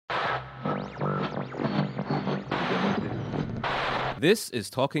This is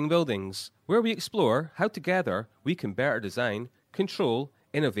Talking Buildings, where we explore how together we can better design, control,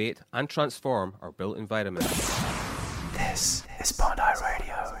 innovate and transform our built environment. This is Bondi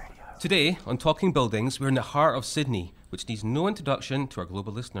Radio. Today on Talking Buildings, we're in the heart of Sydney, which needs no introduction to our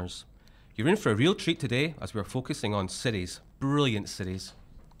global listeners. You're in for a real treat today as we're focusing on cities, brilliant cities.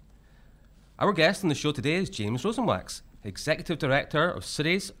 Our guest on the show today is James Rosenwax, Executive Director of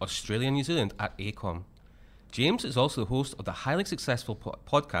Cities Australia and New Zealand at AECOM. James is also the host of the highly successful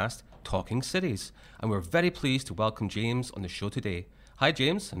podcast Talking Cities, and we're very pleased to welcome James on the show today. Hi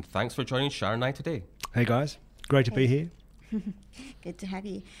James, and thanks for joining Sharon and I today. Hey guys, great to be here. Good to have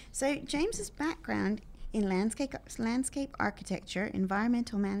you. So James's background in landscape architecture,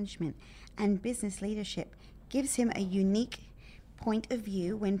 environmental management and business leadership gives him a unique point of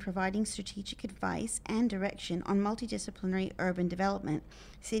view when providing strategic advice and direction on multidisciplinary urban development,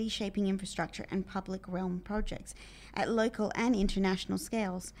 city shaping infrastructure and public realm projects at local and international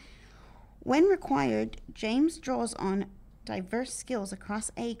scales. When required, James draws on diverse skills across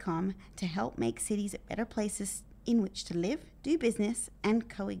AECOM to help make cities better places in which to live, do business and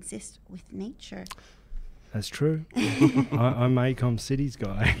coexist with nature. That's true. I'm AECOM Cities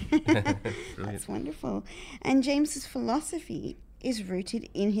guy. That's wonderful. And James's philosophy is rooted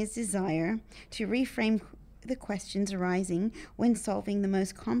in his desire to reframe the questions arising when solving the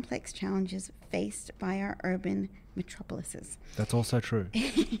most complex challenges faced by our urban metropolises. That's also true.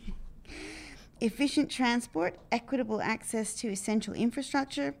 Efficient transport, equitable access to essential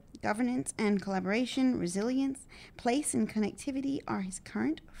infrastructure, governance and collaboration, resilience, place and connectivity are his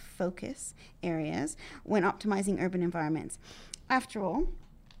current focus areas when optimizing urban environments. After all,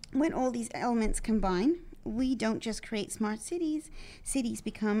 when all these elements combine, we don't just create smart cities. Cities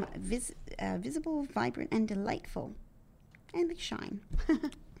become visible, vibrant, and delightful. And they shine.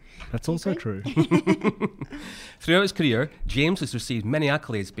 That's also true. Throughout his career, James has received many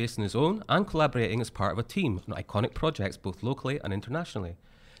accolades based on his own and collaborating as part of a team on iconic projects both locally and internationally.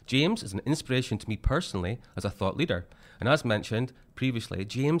 James is an inspiration to me personally as a thought leader. And as mentioned previously,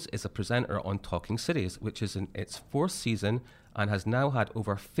 James is a presenter on Talking Cities, which is in its fourth season and has now had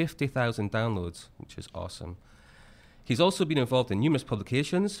over 50,000 downloads, which is awesome. He's also been involved in numerous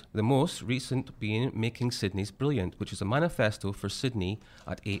publications, the most recent being Making Sydney's Brilliant, which is a manifesto for Sydney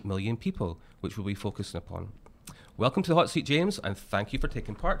at 8 million people, which we'll be focusing upon. Welcome to the Hot Seat, James, and thank you for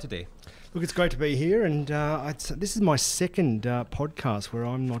taking part today. Look, it's great to be here, and this is my second podcast where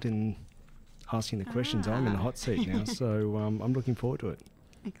I'm not in asking the questions. I'm in the hot seat now, so I'm looking forward to it.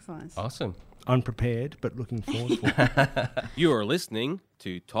 Excellent. Awesome. Unprepared, but looking forward for it. You are listening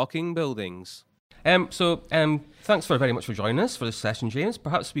to Talking Buildings. Thanks very much for joining us for this session, James.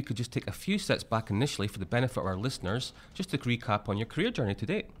 Perhaps we could just take a few steps back initially for the benefit of our listeners, just to recap on your career journey to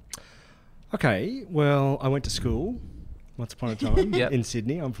date. Okay, well, I went to school once upon a time in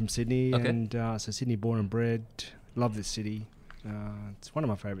Sydney. I'm from Sydney, and so Sydney born and bred. Love this city. It's one of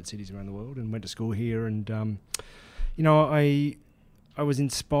my favourite cities around the world, and went to school here. And I was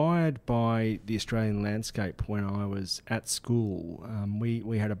inspired by the Australian landscape when I was at school.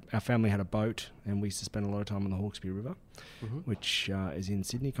 Our family had a boat, and we used to spend a lot of time on the Hawkesbury River, which is in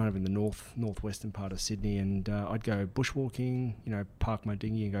Sydney, kind of in the northwestern part of Sydney. And I'd go bushwalking, park my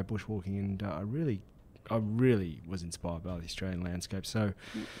dinghy and go bushwalking. And I really was inspired by the Australian landscape. So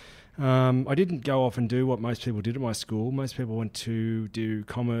I didn't go off and do what most people did at my school. Most people went to do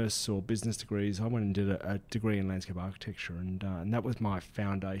commerce or business degrees. I went and did a degree in landscape architecture, and that was my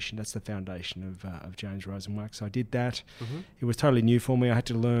foundation. That's the foundation of James Rosenwax. So I did that. It was totally new for me. I had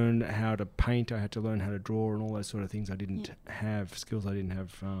to learn how to paint. I had to learn how to draw and all those sort of things. I didn't have skills I didn't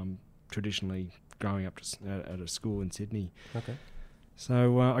have traditionally growing up at a school in Sydney. Okay.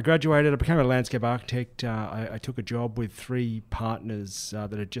 So I graduated, I became a landscape architect. I took a job with three partners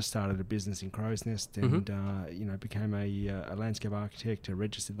that had just started a business in Crow's Nest, and became a landscape architect, a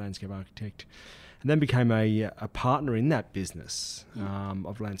registered landscape architect, and then became a partner in that business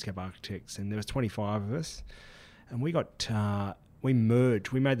of landscape architects. And there was 25 of us, and we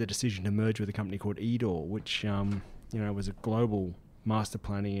merged. We made the decision to merge with a company called EDOR, which was a global master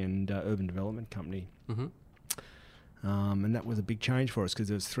planning and urban development company. And that was a big change for us because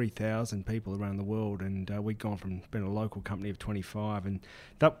there was 3,000 people around the world, and we'd gone from being a local company of 25, and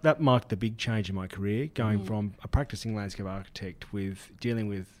that marked the big change in my career, going from a practicing landscape architect with dealing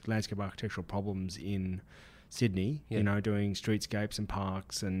with landscape architectural problems in Sydney, doing streetscapes and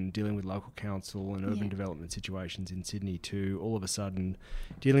parks and dealing with local council and urban development situations in Sydney, to all of a sudden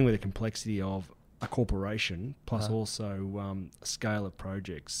dealing with the complexity of a corporation, plus also a scale of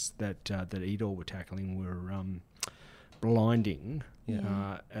projects that EDOR were tackling were blinding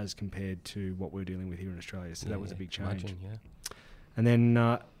as compared to what we're dealing with here in Australia. So that was a big change. And then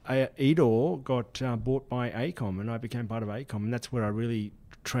Edor got bought by ACOM, and I became part of ACOM, and that's where I really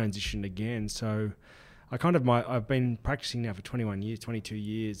transitioned again. So I've been practicing now for 22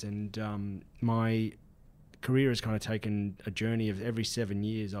 years, and my career has kind of taken a journey of every 7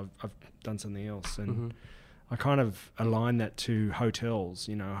 years I've done something else, and I kind of align that to hotels.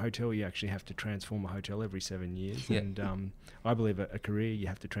 You know, a hotel, you actually have to transform a hotel every 7 years, and I believe a career you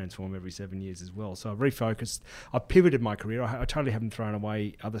have to transform every 7 years as well. So I've refocused. I've pivoted my career. I totally haven't thrown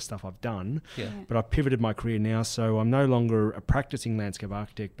away other stuff I've done, but I've pivoted my career now. So I'm no longer a practicing landscape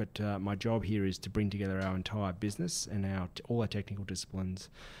architect, but my job here is to bring together our entire business and all our technical disciplines,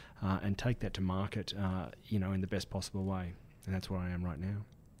 and take that to market, in the best possible way. And that's where I am right now,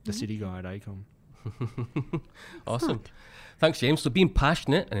 the city guy at ACOM. Awesome. Thanks, James. So being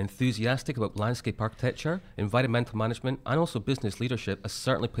passionate and enthusiastic about landscape architecture, environmental management, and also business leadership has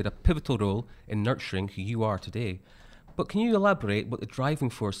certainly played a pivotal role in nurturing who you are today. But can you elaborate what the driving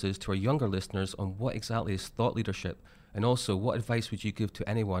force is to our younger listeners on what exactly is thought leadership, and also what advice would you give to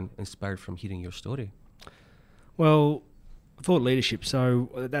anyone inspired from hearing your story? Well, thought leadership. So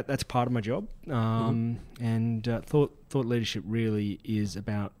that's part of my job, and thought leadership really is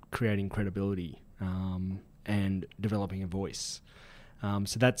about creating credibility and developing a voice.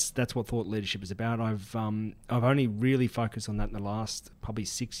 So that's what thought leadership is about. I've only really focused on that in the last probably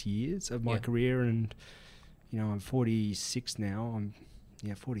 6 years of my career, and I'm 46 now. I'm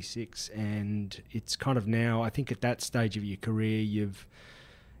 46, and it's kind of now. I think at that stage of your career, you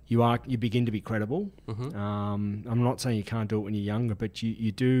begin to be credible. I'm not saying you can't do it when you're younger, but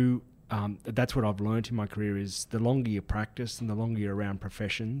you do. That's what I've learned in my career is the longer you practice and the longer you're around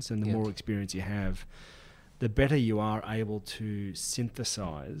professions and the more experience you have, the better you are able to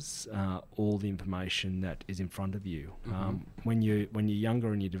synthesize all the information that is in front of you. When you're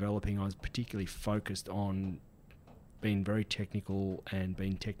younger and you're developing, I was particularly focused on being very technical and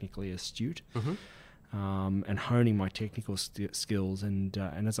being technically astute. And honing my technical skills, and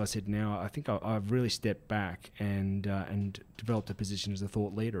as I said, now I think I've really stepped back and developed a position as a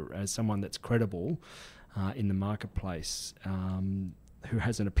thought leader, as someone that's credible in the marketplace, who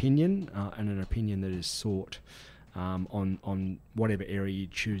has an opinion and an opinion that is sought on whatever area you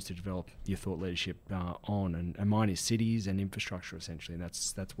choose to develop your thought leadership on, and mine is cities and infrastructure essentially, and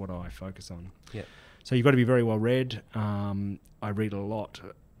that's what I focus on. So you've got to be very well read. I read a lot.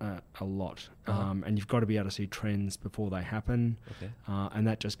 And you've got to be able to see trends before they happen, and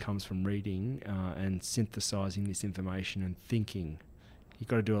that just comes from reading and synthesizing this information and thinking. You've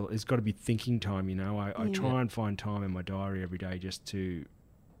got to do it's got to be thinking time. I try and find time in my diary every day just to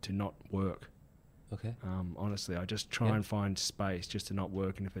not work. Honestly, I just try and find space just to not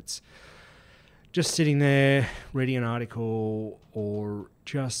work, and if it's just sitting there reading an article or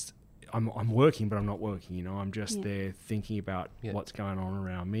just I'm working, but I'm not working. I'm just there thinking about what's going on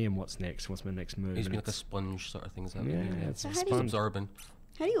around me and what's next. What's my next move? It's like a sponge sort of thing. It's so absorbing.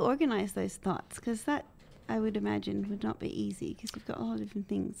 How do you organise those thoughts? Because that, I would imagine, would not be easy because you've got a lot of different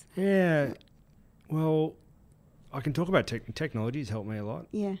things. Yeah. Well, I can talk about technology's helped me a lot.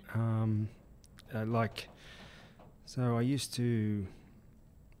 Yeah. So I used to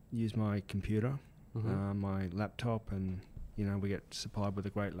use my computer, my laptop, and we get supplied with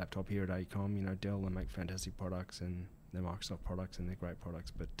a great laptop here at ACOM. Dell, they make fantastic products, and they're Microsoft products, and they're great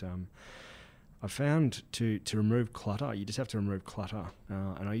products. But I found to remove clutter, you just have to remove clutter.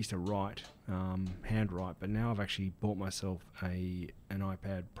 And I used to write, hand write, but now I've actually bought myself an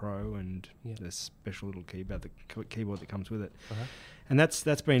iPad Pro and the special little keyboard that comes with it. And that's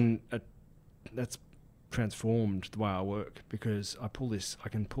transformed the way I work, because I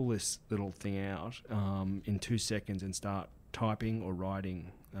can pull this little thing out in 2 seconds and start typing or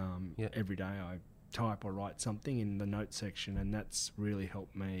writing. Every day I type or write something in the notes section, and that's really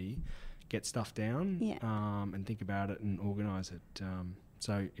helped me get stuff down and think about it and organise it.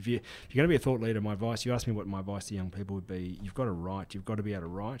 So if you're going to be a thought leader, my advice, you asked me what my advice to young people would be, you've got to write, you've got to be able to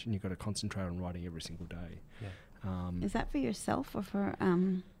write, and you've got to concentrate on writing every single day. Is that for yourself or for...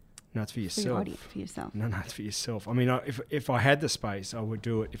 No, it's for yourself. For your audience, for yourself. No, it's for yourself. I mean, if I had the space, I would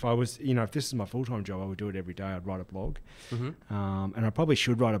do it. If I was, if this is my full-time job, I would do it every day. I'd write a blog. And I probably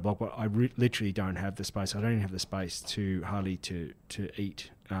should write a blog, but I literally don't have the space. I don't even have the space to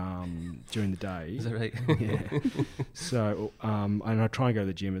eat during the day. Is that right? Yeah. So, and I try and go to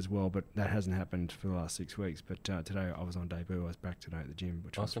the gym as well, but that hasn't happened for the last 6 weeks. But today I was on debut. I was back today at the gym,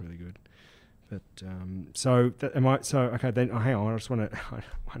 which was really good. But okay. Then hang on. I just want to.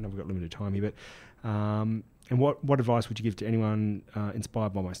 I know we've got limited time here, but and what advice would you give to anyone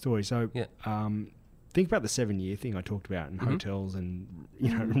inspired by my story? So think about the 7-year thing I talked about in hotels and,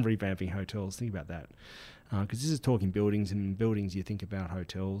 revamping hotels. Think about that. Because this is talking buildings, and buildings you think about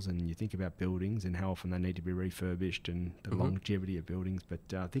hotels and you think about buildings and how often they need to be refurbished and the longevity of buildings. But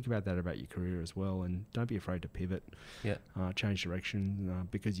think about that about your career as well, and don't be afraid to pivot, change direction,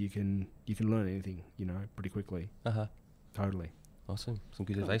 because you can learn anything, pretty quickly. Totally. Awesome. Some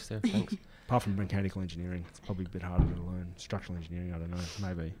good advice there. Thanks. Apart from mechanical engineering, it's probably a bit harder to learn. Structural engineering, I don't know,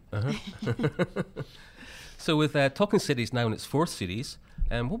 maybe. So with Talking Cities now in its 4th series,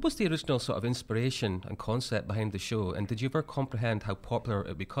 what was the original sort of inspiration and concept behind the show? And did you ever comprehend how popular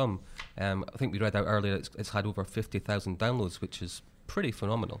it become? I think we read out earlier it's had over 50,000 downloads, which is pretty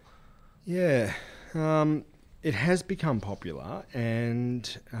phenomenal. Yeah. It has become popular,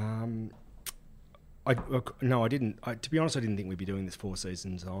 and I didn't. To be honest, I didn't think we'd be doing this 4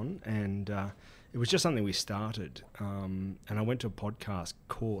 seasons on, and it was just something we started. And I went to a podcast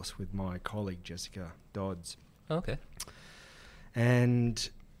course with my colleague Jessica Dodds. Okay. And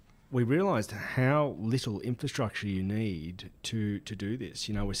we realised how little infrastructure you need to do this.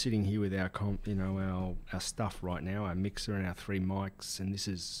 We're sitting here with our our stuff right now, our mixer and our 3 mics, and this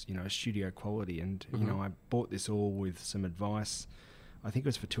is studio quality. And I bought this all with some advice. I think it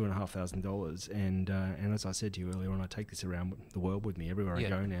was for $2,500, and as I said to you earlier on, I take this around the world with me everywhere I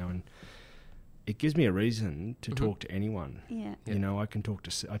go now, and it gives me a reason to talk to anyone. Yeah. I talk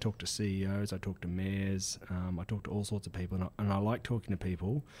to CEOs, I talk to mayors, I talk to all sorts of people, and I like talking to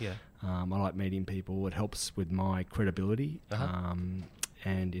people. Yeah. I like meeting people. It helps with my credibility,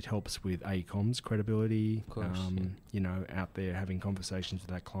 and it helps with AECOM's credibility. Of course, out there having conversations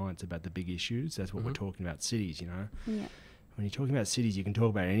with our clients about the big issues. That's what we're talking about. Cities, Yeah. When you're talking about cities, you can talk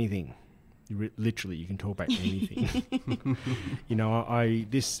about anything. Literally, you can talk about anything. In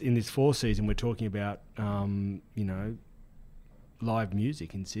this 4th season, we're talking about, live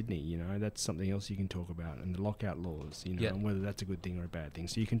music in Sydney. That's something else you can talk about, and the lockout laws. And whether that's a good thing or a bad thing.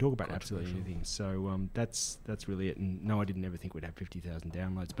 So you can talk about absolutely anything. So that's really it. And no, I didn't ever think we'd have 50,000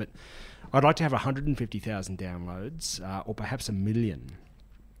 downloads, but I'd like to have 150,000 downloads, or perhaps 1 million.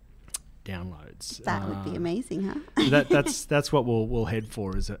 Downloads. That would be amazing, huh? That's what we'll head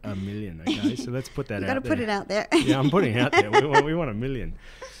for, is a million. Okay, so let's put that out there. You've got to put it out there. Yeah, I'm putting it out there. We want 1 million.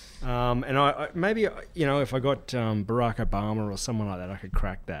 And I maybe if I got Barack Obama or someone like that, I could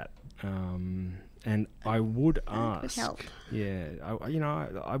crack that. And I would ask. That would help. Yeah,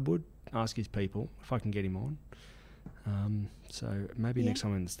 I would ask his people if I can get him on. So maybe next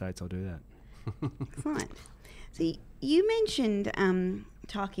time I'm in the States, I'll do that. Excellent. So you mentioned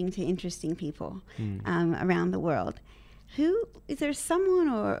talking to interesting people around the world. Is there someone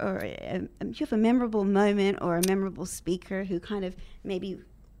or do you have a memorable moment or a memorable speaker who kind of maybe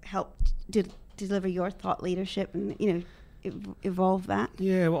helped deliver your thought leadership and evolve that?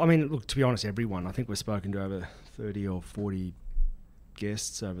 Yeah, well, I mean, look, to be honest, everyone. I think we've spoken to over 30 or 40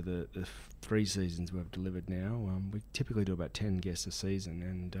 guests over the 3 seasons we've delivered now. We typically do about 10 guests a season,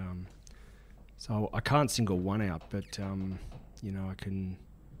 and so I can't single one out, but I can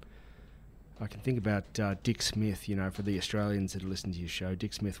think about Dick Smith. For the Australians that listen to your show,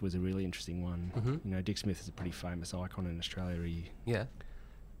 Dick Smith was a really interesting one. Dick Smith is a pretty famous icon in Australia.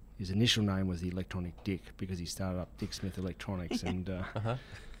 His initial name was the Electronic Dick because he started up Dick Smith Electronics, and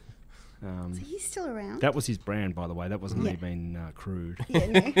so he's still around. That was his brand, by the way. That wasn't me being crude. Yeah,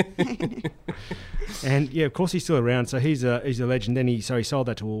 no. And of course he's still around. So he's a legend. Then he sold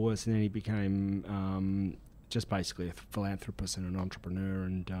that to Woolworths, and then he became just basically a philanthropist and an entrepreneur.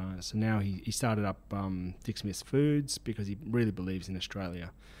 And so now he started up Dick Smith's Foods because he really believes in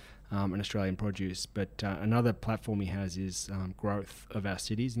Australia and Australian produce. But another platform he has is growth of our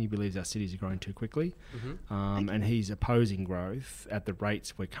cities, and he believes our cities are growing too quickly. And he's opposing growth at the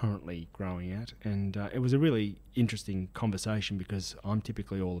rates we're currently growing at. And it was a really interesting conversation because I'm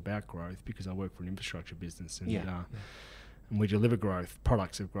typically all about growth because I work for an infrastructure business. And and we deliver growth,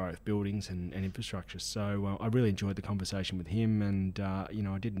 products of growth, buildings and infrastructure. So I really enjoyed the conversation with him, and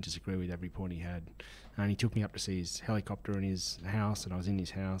I didn't disagree with every point he had. And he took me up to see his helicopter in his house, and I was in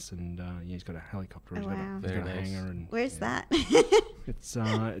his house, and he's got a helicopter, he's got a hangar. And where's that? It's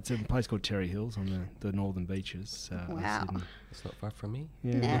a place called Terry Hills on the northern beaches. Wow. Sydney. It's not far from me.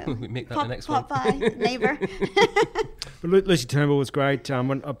 Yeah. No. We make that pop, the next pop one. by, neighbour. But Lucy Turnbull was great.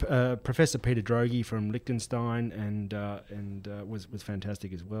 Professor Peter Droege from Liechtenstein and was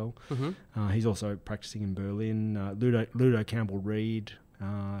fantastic as well. He's also practicing in Berlin. Ludo Campbell-Reid,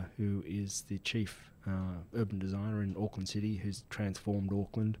 who is the chief urban designer in Auckland City, who's transformed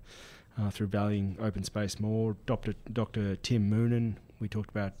Auckland through valuing open space more. Dr. Tim Moonen, we talked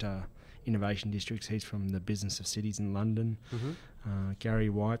about innovation districts. He's from the Business of Cities in London. Gary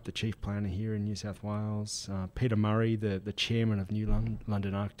White, the chief planner here in New South Wales. Peter Murray, the chairman of New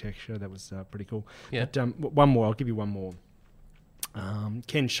London Architecture. That was pretty cool. Yeah. But one more. I'll give you one more.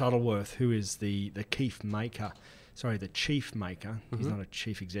 Ken Shuttleworth, who is the chief maker. Sorry, the chief maker. He's not a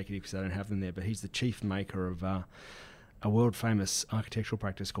chief executive because they don't have them there, but he's the chief maker of a world famous architectural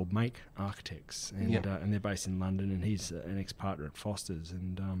practice called Make Architects, and they're based in London. And he's an ex-partner at Foster's,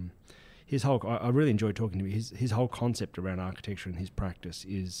 and his whole I really enjoyed talking to him. His whole concept around architecture and his practice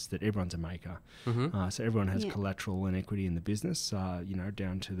is that everyone's a maker. So everyone has collateral and equity in the business,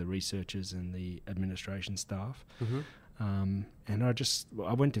 down to the researchers and the administration staff. And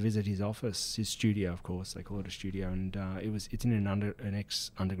I went to visit his office, his studio, of course, they call it a studio, and it's in an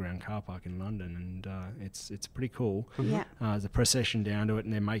ex-underground car park in London, and it's pretty cool. There's a procession down to it,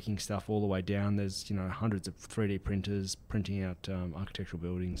 and they're making stuff all the way down. There's hundreds of 3D printers printing out architectural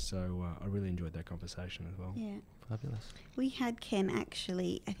buildings, so I really enjoyed that conversation as well. Yeah. Fabulous. We had Ken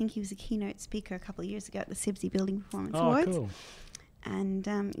actually, I think he was a keynote speaker a couple of years ago at the Sibsey Building Performance Awards. Oh, cool. And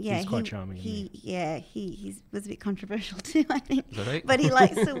he's quite charming. He was a bit controversial too, I think. Is that right? But he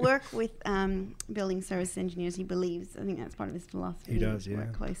likes to work with building service engineers. He believes, I think that's part of his philosophy. He does, yeah.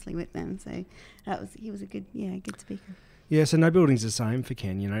 Work closely with them. So he was a good speaker. Yeah, so no building's the same for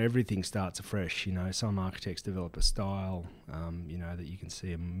Ken. Everything starts afresh. Some architects develop a style, that you can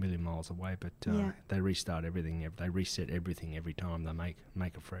see a million miles away, but they restart everything. They reset everything every time they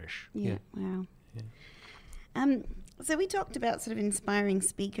make afresh. Yeah. Wow. Yeah. So we talked about sort of inspiring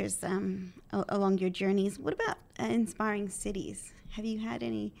speakers along your journeys. What about inspiring cities? Have you had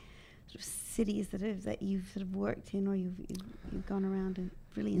any sort of cities that you've sort of worked in, or you've gone around and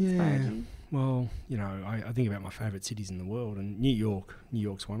really inspired you? Well, I think about my favourite cities in the world, and New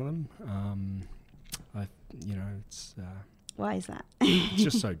York's one of them. It's Why is that? it's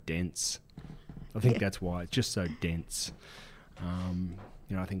just so dense. I think that's why it's just so dense.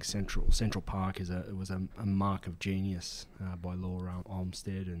 I think Central Park was a mark of genius by Laura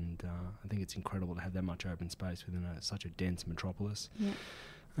Olmsted, and I think it's incredible to have that much open space within such a dense metropolis. Yeah.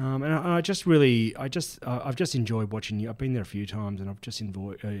 And I've just enjoyed watching. I've been there a few times, and I've just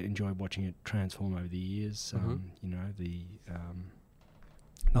enjoyed watching it transform over the years.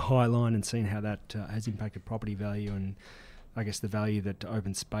 The High Line, and seeing how that has impacted property value, and I guess the value that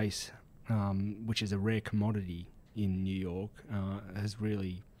open space, which is a rare commodity in New York, has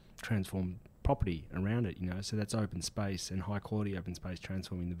really transformed property around it. So that's open space, and high quality open space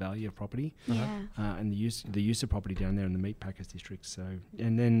transforming the value of property. And the use of property down there in the Meatpackers district. So,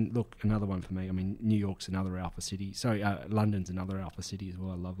 and then look, another one for me. I mean, New York's another alpha city. Sorry, London's another alpha city as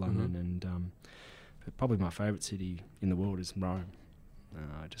well. I love London, and but probably my favourite city in the world is Rome.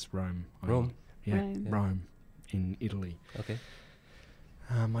 Just Rome. Rome. Rome in Italy. Okay.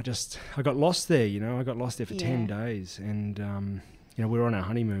 I got lost there. I got lost there for 10 days, and we were on our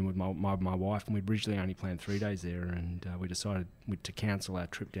honeymoon with my wife, and we'd originally only planned 3 days there, and we decided to cancel our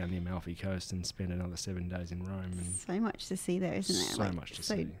trip down the Amalfi Coast and spend another 7 days in Rome. And so much to see there, isn't there? So much to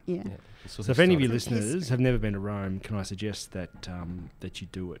see. Yeah. So if any of you listeners have never been to Rome, can I suggest that you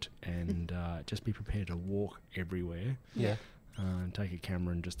do it, and just be prepared to walk everywhere. Yeah. And take a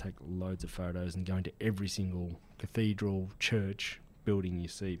camera and just take loads of photos, and go into every single cathedral, church, building you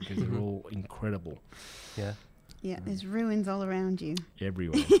see, because they're all incredible. Yeah. Yeah, there's ruins all around you.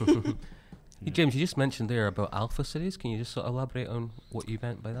 Everywhere. Hey, James, you just mentioned there about alpha cities. Can you just sort of elaborate on what you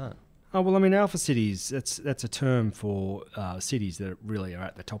meant by that? Oh, well, I mean, alpha cities, that's a term for cities that really are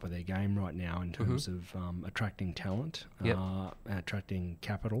at the top of their game right now in terms of attracting talent, attracting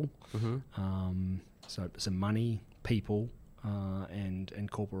capital, so some money, people, and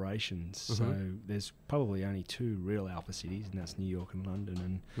corporations. So there's probably only two real alpha cities, and that's New York and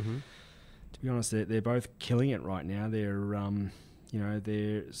London. And to be honest, they're both killing it right now. They're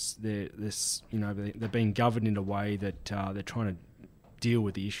they're being governed in a way that they're trying to deal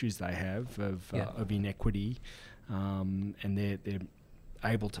with the issues they have of inequity, and they're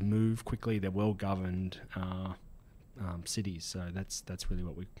able to move quickly. They're well governed cities, so that's really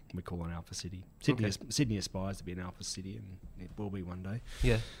what we call an alpha city. Sydney aspires to be an alpha city, and it will be one day.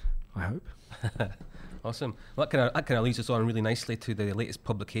 Yeah, I hope. Awesome. Well, that kind of leads us on really nicely to the latest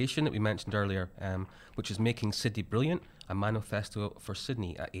publication that we mentioned earlier, which is Making Sydney Brilliant, a manifesto for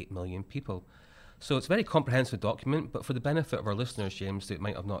Sydney at 8 million people. So it's a very comprehensive document, but for the benefit of our listeners, James, that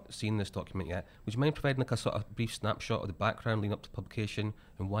might have not seen this document yet, would you mind providing a sort of brief snapshot of the background leading up to publication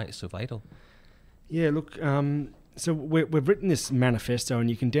and why it's so vital? Yeah, look, So we've written this manifesto, and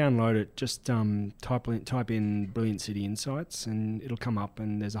you can download it. Just type in Brilliant City Insights, and it'll come up.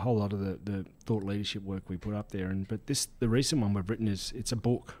 And there's a whole lot of the thought leadership work we put up there. But the recent one we've written it's a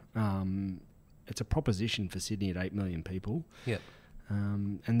book. It's a proposition for Sydney at 8 million people. Yeah.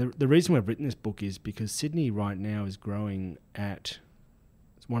 And the reason we've written this book is because Sydney right now is growing at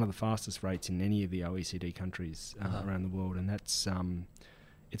one of the fastest rates in any of the OECD countries around the world, and that's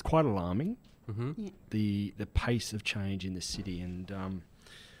it's quite alarming. Mm-hmm. Yeah. The pace of change in the city, and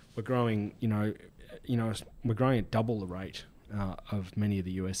we're growing. We're growing at double the rate of many of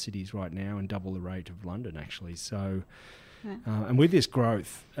the US cities right now, and double the rate of London actually. So, and with this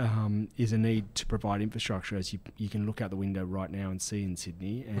growth, is a need to provide infrastructure, as you can look out the window right now and see in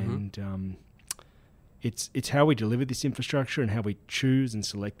Sydney, and it's how we deliver this infrastructure and how we choose and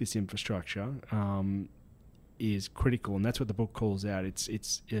select this infrastructure. Is critical, and that's what the book calls out. It's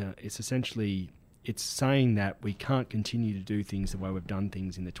essentially saying that we can't continue to do things the way we've done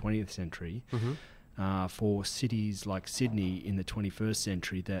things in the 20th century for cities like Sydney in the 21st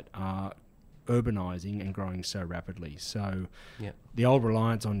century that are urbanising and growing so rapidly. So the old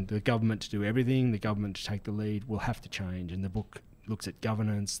reliance on the government to do everything, the government to take the lead, will have to change. And the book looks at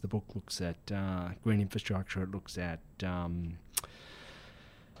governance. The book looks at green infrastructure. It looks at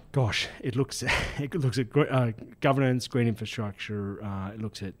it looks at governance, green infrastructure. It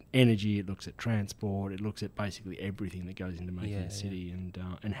looks at energy. It looks at transport. It looks at basically everything that goes into making a city,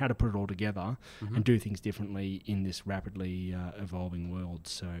 and how to put it all together and do things differently in this rapidly evolving world.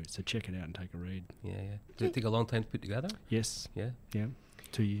 So check it out and take a read. Yeah. Did it take a long time to put together? Yes. Yeah.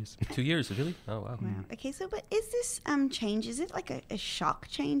 2 years. 2 years, really? Oh, wow. Wow. Okay, so but is this change, is it like a shock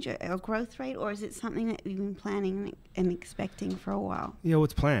change or a growth rate, or is it something that we've been planning and expecting for a while? Yeah, well,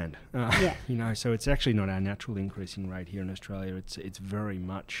 it's planned. So it's actually not our natural increasing rate here in Australia. It's very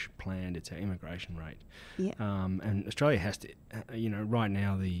much planned. It's our immigration rate. Yeah. And Australia has to, right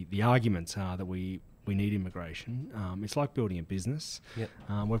now the arguments are that we need immigration. It's like building a business. Yep.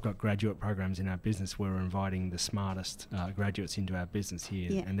 We've got graduate programs in our business where we're inviting the smartest graduates into our business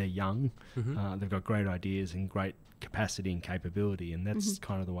here, and they're young. They've got great ideas and great capacity and capability, and that's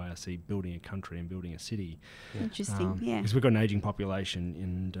kind of the way I see building a country and building a city. Interesting, Because we've got an ageing population,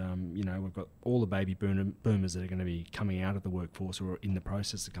 and we've got all the baby boomers that are going to be coming out of the workforce or in the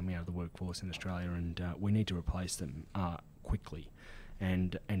process of coming out of the workforce in Australia, and we need to replace them quickly.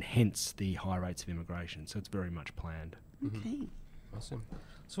 And hence the high rates of immigration. So it's very much planned. Okay. Awesome.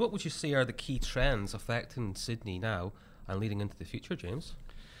 So what would you say are the key trends affecting Sydney now and leading into the future, James?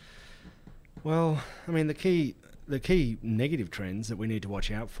 Well, I mean, the key negative trends that we need to watch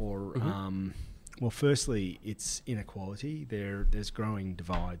out for, firstly, it's inequality. There's growing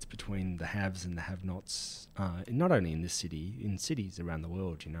divides between the haves and the have-nots, not only in this city, in cities around the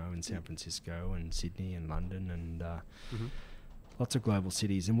world, in San Francisco and Sydney and London and lots of global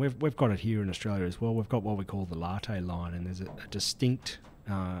cities. And we've got it here in Australia as well. We've got what we call the latte line, and there's a distinct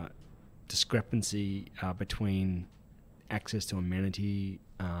discrepancy between access to amenity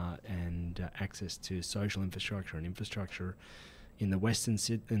and access to social infrastructure and infrastructure in the western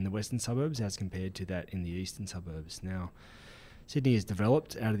suburbs as compared to that in the eastern suburbs. Now, Sydney is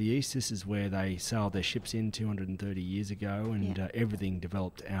developed out of the east. This is where they sailed their ships in 230 years ago, and everything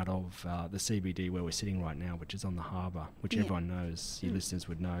developed out of the CBD where we're sitting right now, which is on the harbour, which everyone knows, your listeners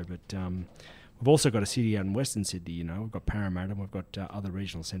would know. But we've also got a city out in Western Sydney, we've got Parramatta, we've got other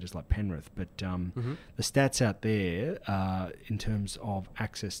regional centres like Penrith. But the stats out there in terms of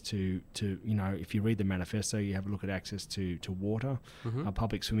access to if you read the manifesto, you have a look at access to water,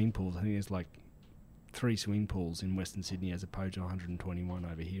 public swimming pools. I think there's like 3 swimming pools in Western Sydney as opposed to 121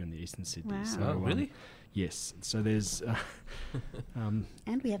 over here in the Eastern Sydney. Wow. So, really? Yes. So there's... and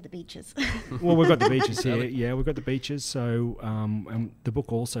we have the beaches. Well, we've got the beaches here. Yeah, we've got the beaches. So and the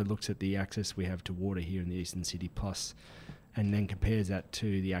book also looks at the access we have to water here in the Eastern City plus, and then compares that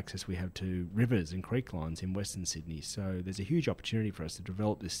to the access we have to rivers and creek lines in Western Sydney. So there's a huge opportunity for us to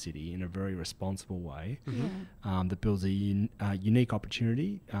develop this city in a very responsible way that builds a unique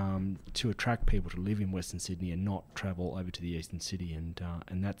opportunity to attract people to live in Western Sydney and not travel over to the Eastern City.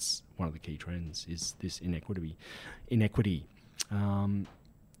 And that's one of the key trends, is this inequity.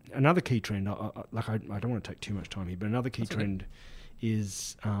 Another key trend, I don't want to take too much time here, but another key trend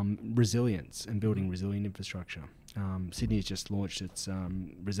is resilience and building resilient infrastructure. Sydney has just launched its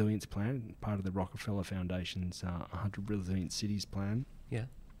resilience plan, part of the Rockefeller Foundation's 100 Resilient Cities plan. Yeah.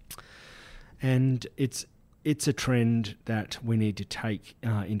 And it's a trend that we need to take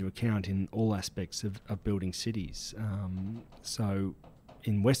into account in all aspects of building cities. So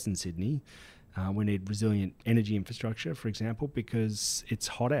in Western Sydney, we need resilient energy infrastructure, for example, because it's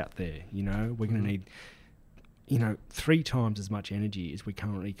hot out there. We're going to need 3 times as much energy as we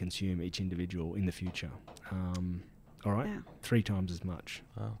currently consume each individual in the future. All right, Wow. 3 times as much.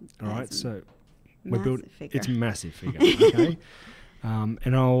 Wow. All right, That's so massive figure. it's a massive figure. Okay,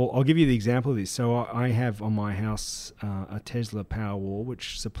 and I'll give you the example of this. So I have on my house a Tesla Powerwall,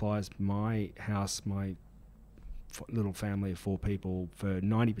 which supplies my house, my little family of 4 people, for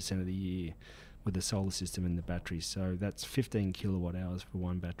 90% of the year with the solar system and the batteries. So that's 15 kilowatt hours for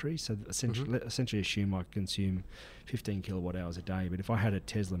one battery. So essentially assume I consume 15 kilowatt hours a day. But if I had a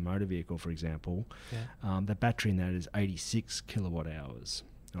Tesla motor vehicle, for example, the battery in that is 86 kilowatt hours.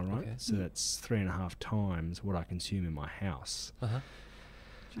 All right, Okay. so that's 3.5 times what I consume in my house. Uh-huh.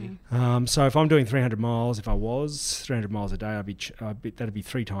 Gee. So if I'm doing 300 miles, if I was 300 miles a day, that'd be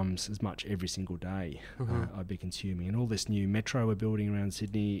 3 times as much every single day I'd be consuming. And all this new metro we're building around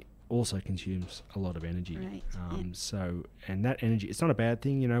Sydney also consumes a lot of energy. Right. So, and that energy, it's not a bad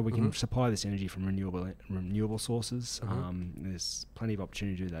thing. We can supply this energy from renewable sources. There's plenty of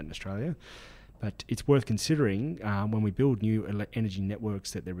opportunity to do that in Australia. But it's worth considering when we build new energy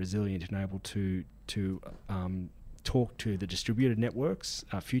networks that they're resilient and able to talk to the distributed networks,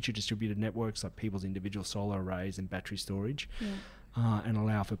 future distributed networks like people's individual solar arrays and battery storage, and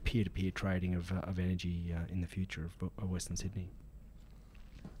allow for peer-to-peer trading of energy in the future of Western Sydney.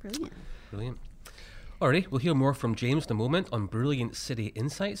 Brilliant. Brilliant. Alrighty, we'll hear more from James in a moment on Brilliant City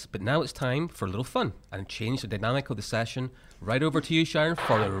Insights, but now it's time for a little fun and change the dynamic of the session. Right over to you, Sharon,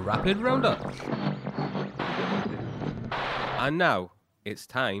 for the Rapid Roundup. And now it's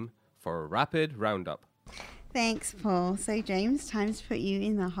time for a Rapid Roundup. Thanks, Paul. So, James, time to put you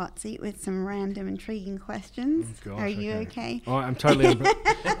in the hot seat with some random, intriguing questions. Oh, gosh, Are you okay? I'm totally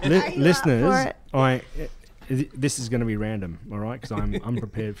listeners. Are you up for This is going to be random, all right? Because I'm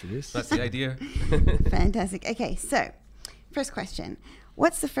unprepared for this. That's the idea. Fantastic. Okay, so first question.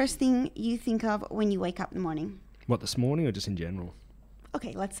 What's the first thing you think of when you wake up in the morning? What, this morning or just in general?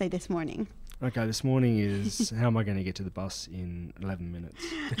 Okay, let's say this morning. Okay, this morning is how am I going to get to the bus in 11 minutes?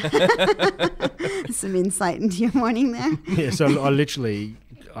 Some insight into your morning there. Yeah, so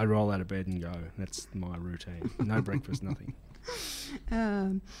I roll out of bed and go. That's my routine. No breakfast, nothing.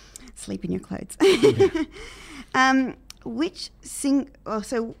 Sleep in your clothes.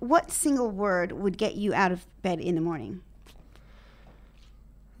 What single word would get you out of bed in the morning?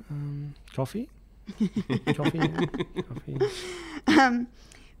 Coffee? Coffee.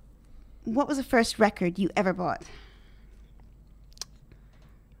 What was the first record you ever bought?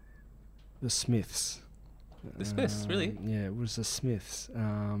 The Smiths. The Smiths, really? Yeah, it was the Smiths.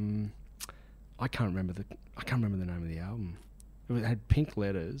 I can't remember the name of the album. It had pink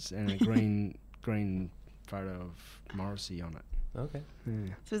letters and a green photo of Morrissey on it. Okay.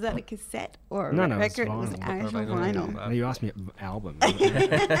 Yeah. So was that a cassette or a No, record? it was It was vinyl. actual Vinyl. vinyl. No, you asked me album.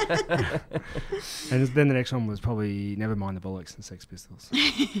 And then the next one was probably Nevermind the Bollocks and Sex Pistols.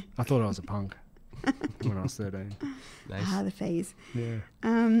 I thought I was a punk when I was 13. Nice. Ah, the phase. Yeah.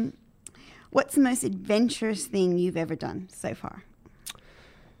 What's the most adventurous thing you've ever done so far?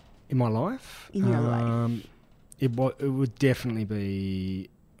 In my life? In your life. It would definitely be,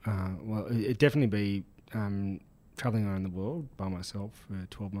 traveling around the world by myself for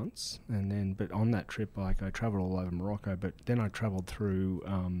 12 months. But on that trip, I traveled all over Morocco, but then I traveled through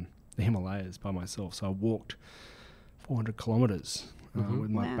the Himalayas by myself. So I walked 400 kilometres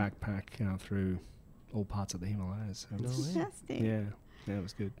with my backpack through all parts of the Himalayas. So Fantastic. yeah, it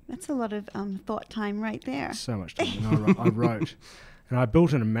was good. That's a lot of thought time right there. So much time. And I wrote. And I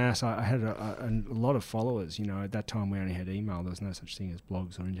built in a mass. I had a lot of followers. At that time we only had email. There was no such thing as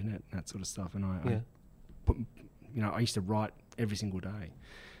blogs or internet and that sort of stuff. And I used to write every single day,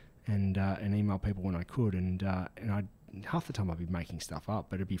 and email people when I could. And I half the time I'd be making stuff up,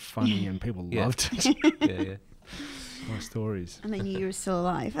 but it'd be funny and people loved it. Yeah. My stories. And they knew you were still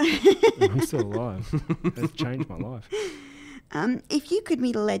alive. I'm still alive. It's changed my life. If you could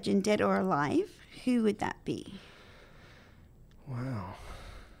meet a legend, dead or alive, who would that be? Wow.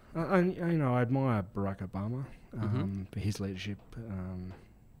 I admire Barack Obama for his leadership.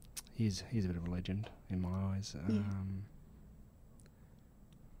 He's a bit of a legend in my eyes.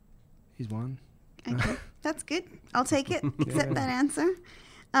 He's one. Okay, that's good. I'll take it. Accept that answer.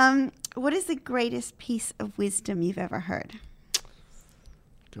 What is the greatest piece of wisdom you've ever heard?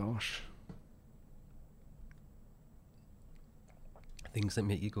 Gosh. Things that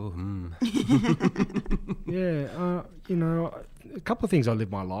make you go, Yeah, a couple of things I live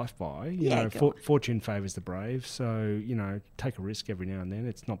my life by. Fortune favours the brave, so take a risk every now and then.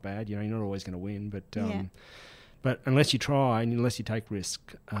 It's not bad. You're not always going to win, but But unless you try and unless you take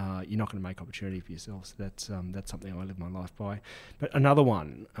risk, you're not going to make opportunity for yourself. So that's something I live my life by. But another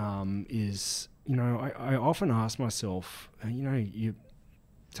one is, I often ask myself,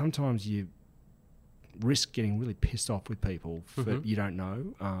 sometimes you risk getting really pissed off with people that you don't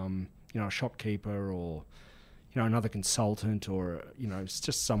know, a shopkeeper or, another consultant or, it's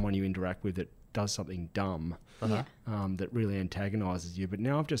just someone you interact with that does something dumb. That really antagonises you. But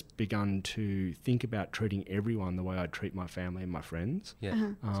now I've just begun to think about treating everyone the way I treat my family and my friends.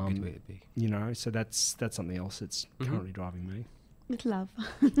 Yeah, that's a good way to be. So that's something else that's currently driving me. With love.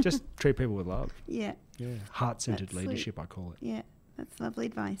 Just treat people with love. Yeah. Yeah, heart-centered That's leadership, sweet. I call it. Yeah, that's lovely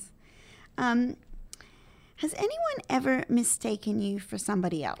advice. Has anyone ever mistaken you for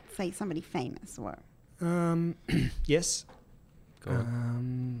somebody else, like somebody famous or? Yes. Go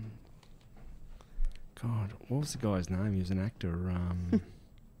on. God, what was the guy's name? He was an actor.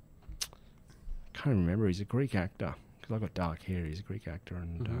 Can't remember. He's a Greek actor. Because I've got dark hair. He's a Greek actor.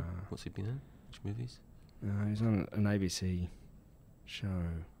 And What's he been in? Which movies? he's on an ABC show.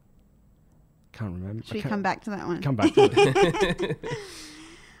 Can't remember. Should we come back to that one? Come back to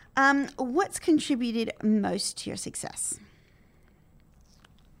it. What's contributed most to your success?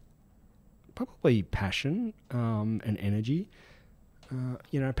 Probably passion and energy.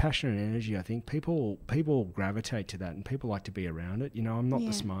 Passion and energy, I think people gravitate to that and people like to be around it. I'm not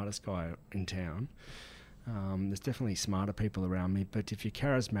the smartest guy in town. There's definitely smarter people around me, but if you're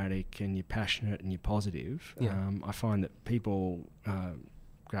charismatic and you're passionate and you're positive, I find that people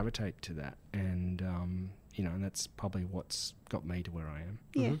gravitate to that, and and that's probably what's got me to where I am.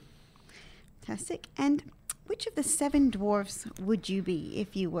 Yeah. Fantastic. And which of the 7 dwarfs would you be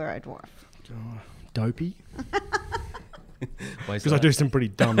if you were a dwarf? Dopey. Why is Because I that? do some pretty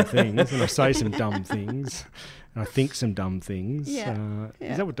dumb things, and I say some dumb things, and I think some dumb things. Yeah.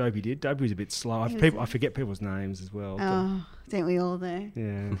 Is that what Dopey did? Dopey was a bit slow. I forget people's names as well. Oh, don't we all though?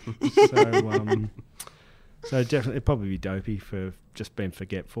 Yeah. So definitely, it'd probably be Dopey for just being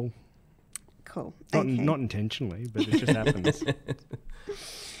forgetful. Cool. Not intentionally, but it just happens.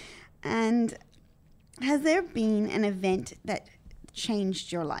 And has there been an event that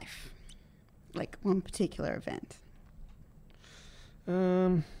changed your life? Like one particular event?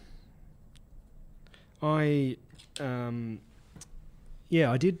 I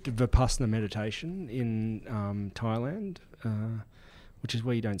did Vipassana meditation in Thailand, which is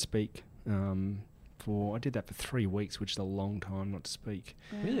where you don't speak. I did that for 3 weeks, which is a long time not to speak.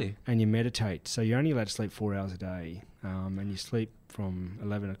 Really? And you meditate, so you're only allowed to sleep 4 hours a day, and you sleep from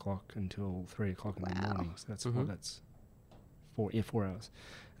 11 o'clock until 3 o'clock in the morning. So that's 4 hours.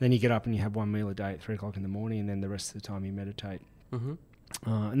 Then you get up and you have one meal a day at 3 o'clock in the morning, and then the rest of the time you meditate.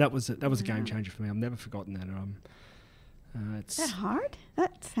 And that was a game changer for me. I've never forgotten that. Is that hard?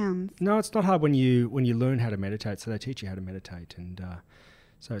 That sounds... No, it's not hard when you learn how to meditate. So they teach you how to meditate, and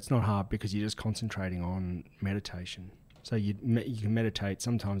so it's not hard because you're just concentrating on meditation. So you can meditate.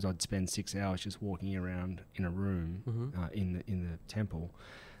 Sometimes I'd spend 6 hours just walking around in a room in the temple,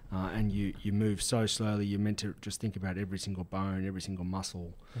 and you move so slowly. You're meant to just think about every single bone, every single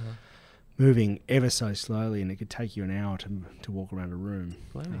muscle. Moving ever so slowly, and it could take you an hour to walk around a room.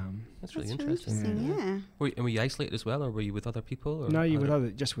 That's really That's interesting. yeah. Were you isolated as well, or were you with other people? Or No, you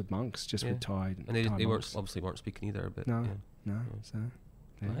would just with monks, with Thai. And they Thai weren't monks. weren't speaking either. But No, yeah. no. So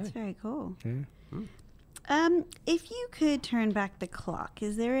yeah. That's very cool. Yeah. If you could turn back the clock,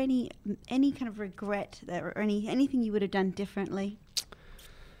 is there any kind of regret or anything you would have done differently?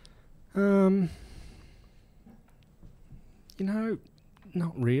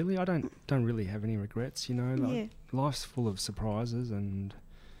 Not really. I don't really have any regrets. Life's full of surprises, and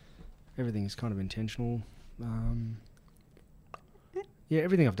everything's kind of intentional.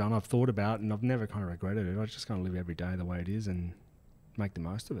 Everything I've done, I've thought about, and I've never kind of regretted it. I just kind of live every day the way it is and make the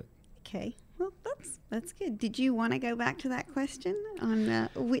most of it. Okay, well that's good. Did you want to go back to that question on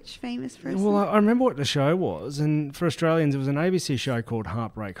which famous person? Well, I remember what the show was, and for Australians, it was an ABC show called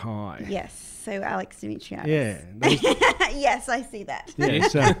Heartbreak High. Yes, so Alex Dimitriadis. Yeah. Yes, I see that. Yeah,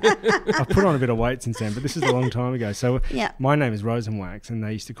 so I've put on a bit of weight since then, but this is a long time ago. So my name is Rosenwax, and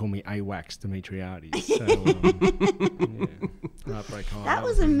they used to call me A-Wax Dimitriadis. So, Heartbreak High. That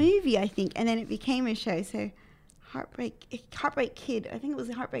was a movie, I think, and then it became a show. So Heartbreak Kid. I think it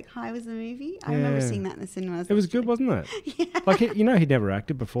was Heartbreak High was the movie. I remember seeing that in the cinemas. It was good, wasn't it? Yeah. Like, he'd never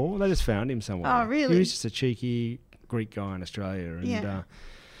acted before. They just found him somewhere. Oh, really? He was just a cheeky Greek guy in Australia. And,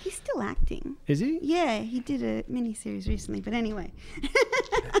 He's still acting. is he? Yeah, he did a miniseries recently. But anyway.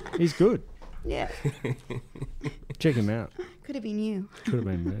 He's good. Yeah. Check him out. Could have been you. Could have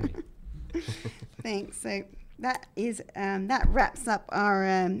been me. Thanks. So that wraps up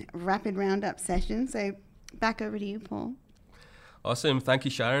our rapid roundup session. So Back over to you, Paul. Awesome. Thank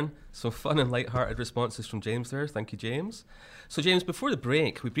you, Sharon. Some fun and light-hearted responses from James there. Thank you, James. So, James, before the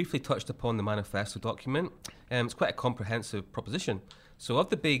break, we briefly touched upon the manifesto document. It's quite a comprehensive proposition. So, of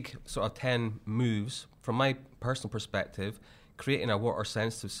the big sort of 10 moves, from my personal perspective, creating a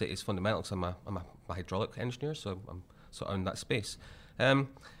water-sensitive city is fundamental because I'm a hydraulic engineer, so I'm sort of in that space.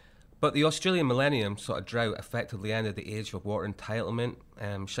 But the Australian Millennium sort of drought effectively ended the age of water entitlement,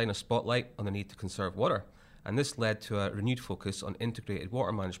 shining a spotlight on the need to conserve water. And this led to a renewed focus on integrated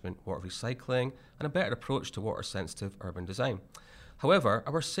water management, water recycling, and a better approach to water-sensitive urban design. However,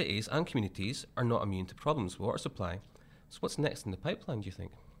 our cities and communities are not immune to problems with water supply. So what's next in the pipeline, do you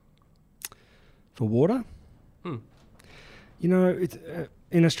think? For water? You know,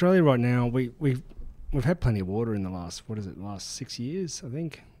 in Australia right now, we've had plenty of water in the last 6 years, I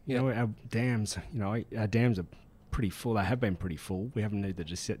think. You know, our dams are pretty full. They have been pretty full. We haven't needed the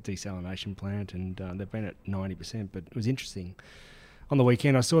desalination plant, and they've been at 90%. But it was interesting. On the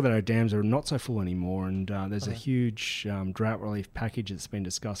weekend, I saw that our dams are not so full anymore, and there's a huge drought relief package that's been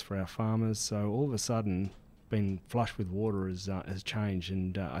discussed for our farmers. So all of a sudden, being flush with water has changed,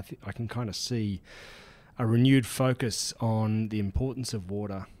 and I can kind of see a renewed focus on the importance of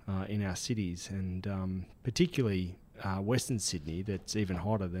water in our cities, and particularly Western Sydney, that's even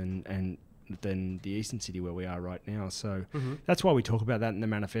hotter than the eastern city where we are right now. So that's why we talk about that in the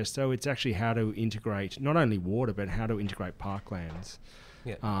manifesto. It's actually how to integrate not only water, but how to integrate parklands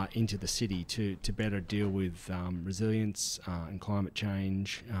into the city to better deal with resilience and climate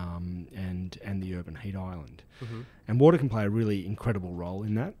change and the urban heat island. And water can play a really incredible role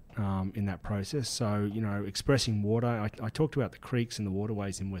in that process. So, you know, expressing water, I talked about the creeks and the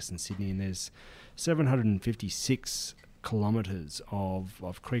waterways in Western Sydney, and there's 756 kilometres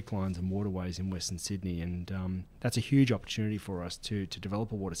of creek lines and waterways in Western Sydney, and that's a huge opportunity for us to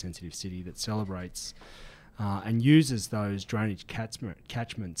develop a water-sensitive city that celebrates and uses those drainage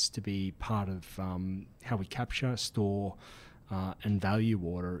catchments to be part of how we capture, store, and value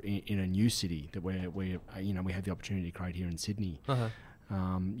water in a new city that we have the opportunity to create here in Sydney.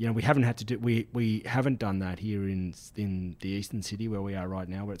 We haven't done that here in the eastern city where we are right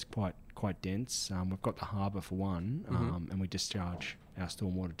now, where it's quite dense. We've got the harbour for one, and we discharge our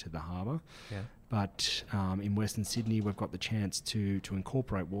stormwater to the harbour. But in Western Sydney, we've got the chance to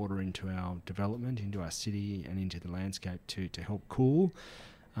incorporate water into our development, into our city, and into the landscape to help cool,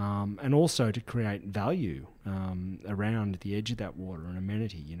 and also to create value around the edge of that water, an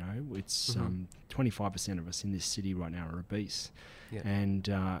amenity. You know, it's 25% of us in this city right now are obese, and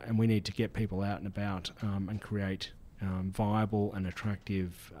we need to get people out and about and create viable and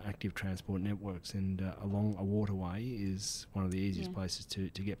attractive active transport networks, and along a waterway is one of the easiest places to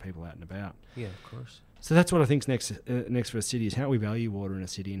get people out and about. Yeah, of course. So that's what I think's next for a city, is how we value water in a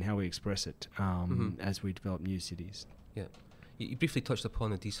city and how we express it as we develop new cities. Yeah. You briefly touched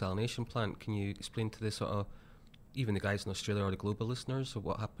upon the desalination plant. Can you explain to the sort of, even the guys in Australia or the global listeners, of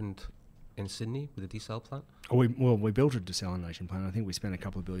what happened in Sydney with the desal plant? We built a desalination plant. I think we spent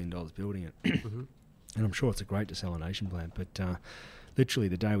 $2 billion building it. And I'm sure it's a great desalination plant, but literally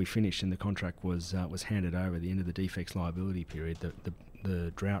the day we finished and the contract was handed over, at the end of the defects liability period,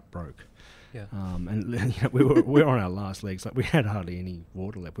 the drought broke. And you know, we were on our last legs. Like, we had hardly any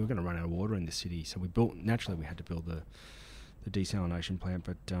water left. We were going to run out of water in the city, so we had to build the desalination plant.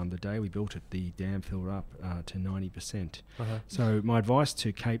 But the day we built it, the dam filled up to 90%. So my advice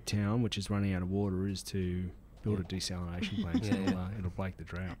to Cape Town, which is running out of water, is to build a desalination plant. It'll break the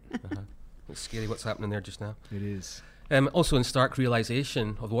drought. It's scary what's happening there just now. It is. Also, in stark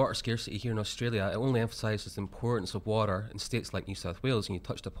realisation of water scarcity here in Australia, it only emphasises the importance of water in states like New South Wales, and you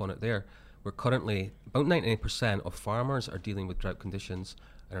touched upon it there, where currently about 99% of farmers are dealing with drought conditions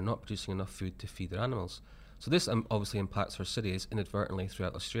and are not producing enough food to feed their animals. So this obviously impacts our cities inadvertently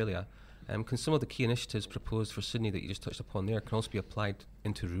throughout Australia. Can some of the key initiatives proposed for Sydney that you just touched upon there can also be applied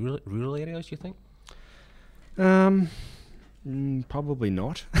into rural areas, do you think? Probably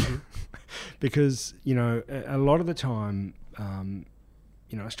not, because, you know, a lot of the time,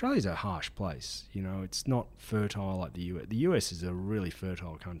 you know, Australia's a harsh place. You know, it's not fertile like the US. The US is a really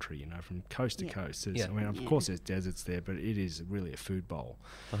fertile country, you know, from coast to coast. I mean, of course there's deserts there, but it is really a food bowl.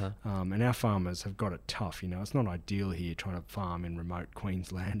 And our farmers have got it tough, you know. It's not ideal here trying to farm in remote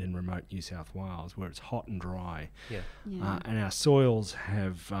Queensland and remote New South Wales, where it's hot and dry. And our soils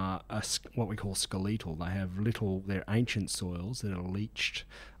have what we call skeletal. They have they're ancient soils that are leached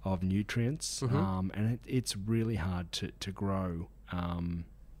of nutrients, and it's really hard to grow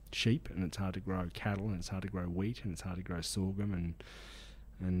sheep, and it's hard to grow cattle, and it's hard to grow wheat, and it's hard to grow sorghum,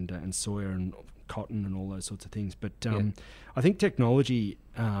 and soya and cotton and all those sorts of things. But I think technology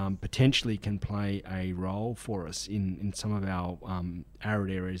potentially can play a role for us in some of our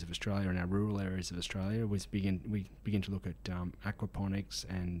arid areas of Australia and our rural areas of Australia. We begin to look at aquaponics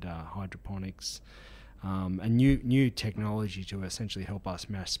and hydroponics and new technology to essentially help us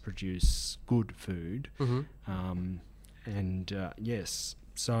mass produce good food. Yes,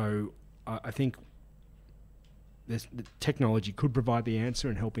 so I think the technology could provide the answer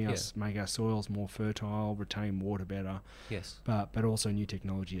in helping us make our soils more fertile, retain water better. Yes. But also new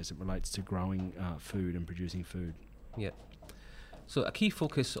technology as it relates to growing food and producing food. Yeah. So a key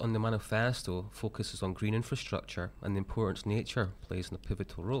focus on the manifesto focuses on green infrastructure and the importance nature plays in a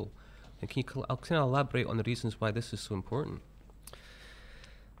pivotal role. And can you kind of elaborate on the reasons why this is so important?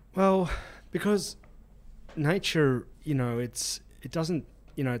 Well, because nature, it's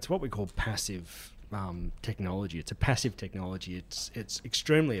what we call passive technology. It's a passive technology. It's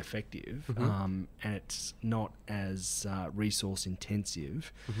extremely effective, and it's not as resource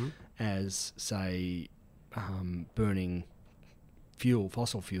intensive as, say, burning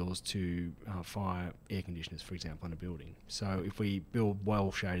fossil fuels to fire air conditioners, for example, in a building. So if we build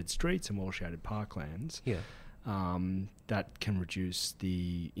well-shaded streets and well-shaded parklands, that can reduce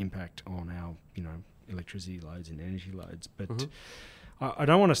the impact on our, electricity loads and energy loads. But I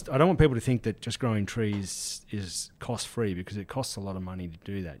don't want people to think that just growing trees is cost-free, because it costs a lot of money to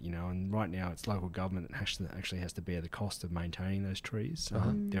do that, and right now it's local government that actually has to bear the cost of maintaining those trees.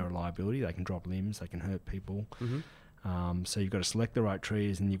 They're a liability. They can drop limbs, they can hurt people. So you've got to select the right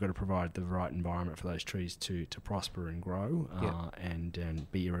trees, and you've got to provide the right environment for those trees to prosper and grow, and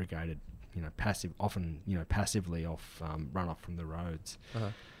be irrigated, passively off runoff from the roads.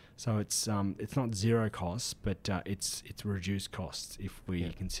 So it's not zero costs, but it's reduced costs if we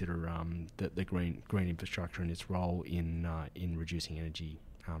consider the green infrastructure and its role in reducing energy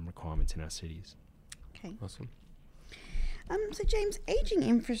requirements in our cities. Okay. Awesome. So James, ageing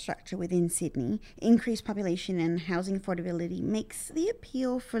infrastructure within Sydney, increased population and housing affordability makes the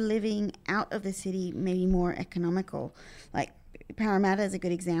appeal for living out of the city maybe more economical. Like Parramatta is a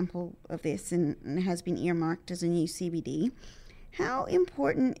good example of this and has been earmarked as a new CBD. How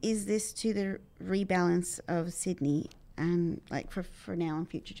important is this to the rebalance of Sydney and for now and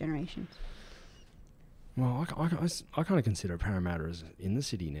future generations? Well, I kind of consider Parramatta as in the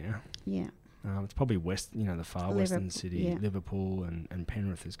city now. Yeah. It's probably the far western city. Liverpool and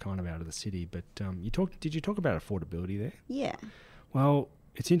Penrith is kind of out of the city. But did you talk about affordability there? Yeah. Well,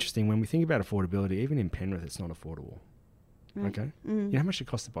 it's interesting. When we think about affordability, even in Penrith, it's not affordable. Right. Okay? You know how much it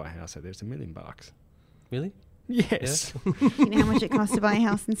costs to buy a house out there? It's $1 million. Really? Yes. Yeah. You know how much it costs to buy a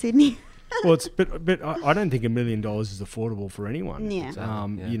house in Sydney? Well, but I don't think $1 million is affordable for anyone. Yeah.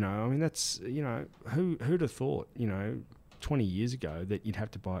 Exactly. That's who'd have thought 20 years ago that you'd have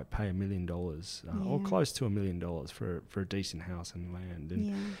to pay $1 million or close to $1 million for a decent house and land.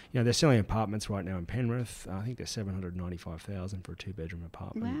 And they're selling apartments right now in Penrith. I think they're $795,000 for a 2-bedroom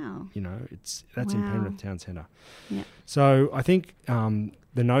apartment. Wow. That's in Penrith town centre. Yeah. So I think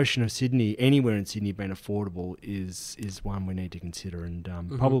the notion of Sydney, anywhere in Sydney being affordable, is one we need to consider, and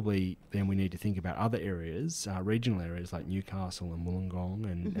probably then we need to think about other areas, regional areas like Newcastle and Wollongong,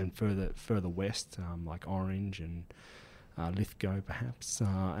 and further west like Orange and Lithgow perhaps,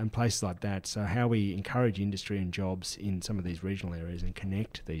 and places like that. So how we encourage industry and jobs in some of these regional areas and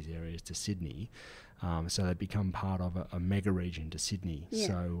connect these areas to Sydney, so they become part of a mega region to Sydney. Yeah.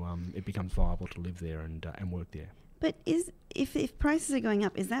 So it becomes viable to live there and work there. But if prices are going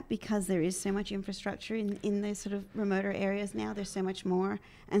up, is that because there is so much infrastructure in those sort of remoter areas now? There's so much more,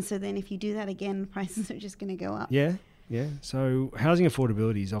 and so then if you do that again, prices are just going to go up. Yeah. So housing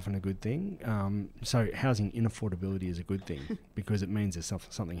affordability is often a good thing. So housing inaffordability is a good thing because it means there's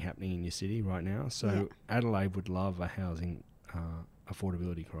something happening in your city right now. So Adelaide would love a housing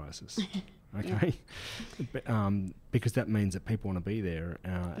affordability crisis. Okay, because that means that people want to be there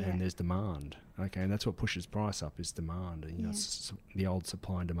and there's demand. Okay, and that's what pushes price up is demand. And, it's the old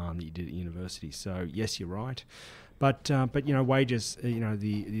supply and demand that you did at university. So yes, you're right. But wages.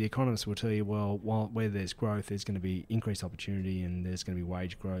 The economists will tell you, well, where there's growth, there's going to be increased opportunity, and there's going to be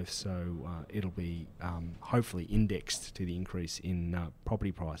wage growth. So it'll be hopefully indexed to the increase in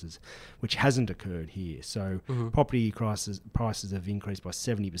property prices, which hasn't occurred here. So property prices have increased by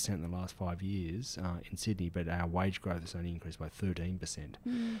 70% in the last 5 years in Sydney, but our wage growth has only increased by 13%.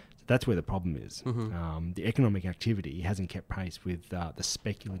 So that's where the problem is. The economic activity hasn't kept pace with the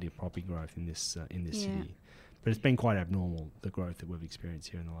speculative property growth in this city. But it's been quite abnormal, the growth that we've experienced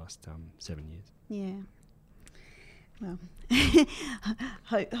here in the last 7 years. Yeah. Well,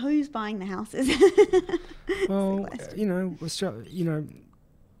 who's buying the houses? Well,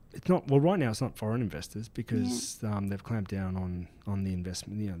 it's not, well, right now it's not foreign investors because they've clamped down on the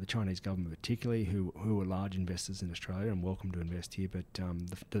investment, the Chinese government particularly, who are large investors in Australia and welcome to invest here, but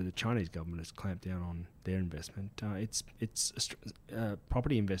the Chinese government has clamped down on their investment. It's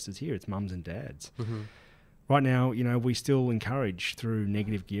property investors here, it's mums and dads. Mm-hmm. Right now, we still encourage through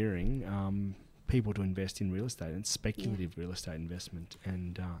negative gearing people to invest in real estate, and speculative real estate investment.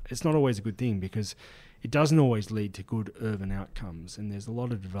 And it's not always a good thing because it doesn't always lead to good urban outcomes. And there's a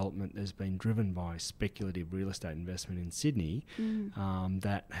lot of development that's been driven by speculative real estate investment in Sydney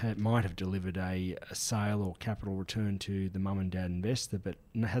that might have delivered a sale or capital return to the mum and dad investor, but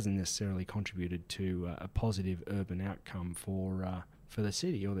hasn't necessarily contributed to a positive urban outcome for the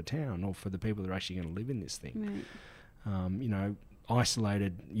city or the town or for the people that are actually going to live in this thing. Right.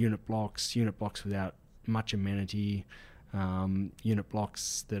 Isolated unit blocks without much amenity, unit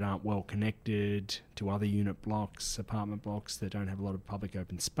blocks that aren't well connected to other unit blocks, apartment blocks that don't have a lot of public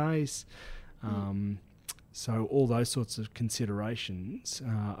open space. So all those sorts of considerations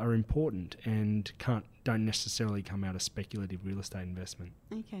are important and don't necessarily come out of speculative real estate investment.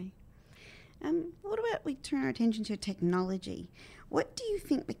 Okay. What about we turn our attention to technology? What do you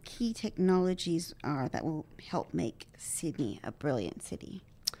think the key technologies are that will help make Sydney a brilliant city?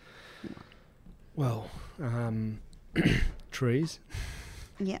 Well, trees.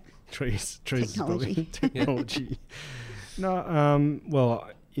 Yeah. Trees Technology. is probably technology. No, well,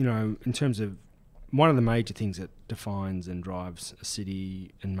 in terms of one of the major things that defines and drives a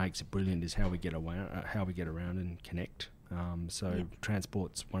city and makes it brilliant is how we get around and connect.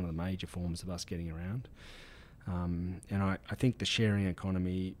 Transport's one of the major forms of us getting around. And I think the sharing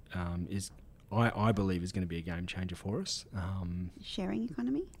economy I believe is going to be a game changer for us. Sharing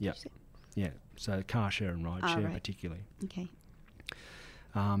economy? Yeah. Yeah. So car share and ride share particularly. Okay.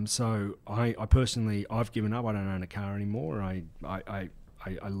 So I personally, I've given up. I don't own a car anymore. I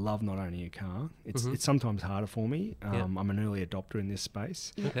love not owning a car. It's sometimes harder for me. I'm an early adopter in this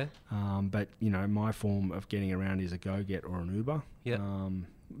space. Okay. But my form of getting around is a GoGet or an Uber. Yeah.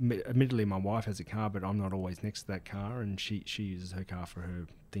 Admittedly, my wife has a car, but I'm not always next to that car, and she uses her car for her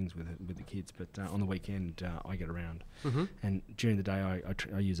things with the kids. But on the weekend, I get around, and during the day,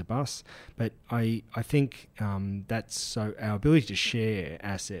 I use a bus. But I think that's so our ability to share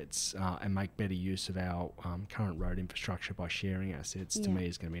assets and make better use of our current road infrastructure by sharing assets to me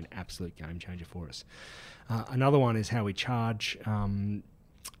is going to be an absolute game changer for us. Another one is how we charge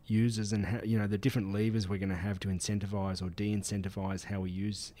users and how, the different levers we're going to have to incentivise or de-incentivise how we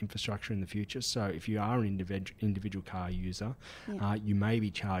use infrastructure in the future. So if you are an individual car user, you may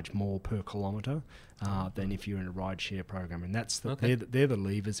be charged more per kilometre than if you're in a ride share program, and that's they're the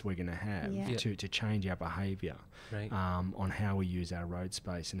levers we're going to have to change our behaviour on how we use our road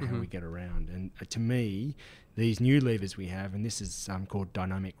space and how we get around. And to me, these new levers we have, and this is called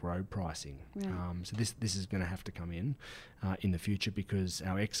dynamic road pricing. So this is going to have to come in the future because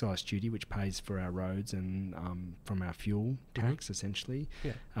our excise duty, which pays for our roads and from our fuel tax essentially,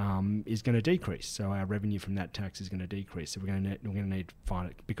 is going to decrease. So our revenue from that tax is going to decrease. So we're going to need to find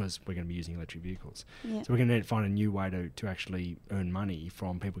it because we're going to be using electric vehicles. So we're going to need to find a new way to actually earn money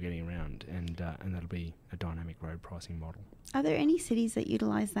from people getting around, and that'll be a dynamic road pricing model. Are there any cities that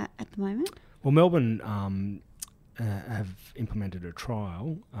utilise that at the moment? Well, Melbourne have implemented a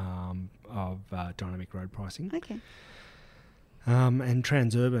trial of dynamic road pricing. Okay. And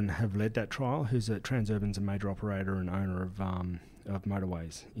Transurban have led that trial. Transurban's a major operator and owner of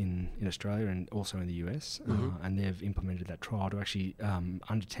motorways in Australia and also in the US, and they've implemented that trial to actually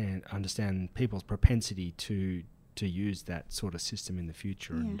understand people's propensity to use that sort of system in the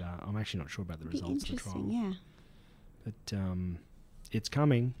future. And I'm actually not sure about the results of the trial. Yeah. But it's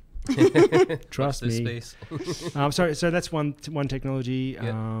coming. Trust me. Space. So that's one technology.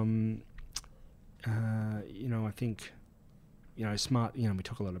 I think smart. We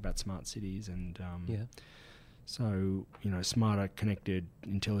talk a lot about smart cities, and so smarter, connected,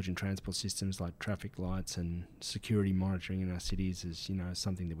 intelligent transport systems like traffic lights and security monitoring in our cities is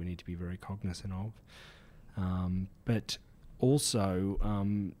something that we need to be very cognizant of. But also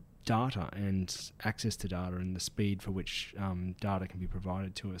data and access to data and the speed for which data can be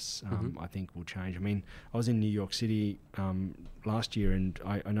provided to us, I think will change. I mean, I was in New York City last year, and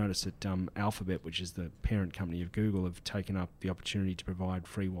I noticed that Alphabet, which is the parent company of Google, have taken up the opportunity to provide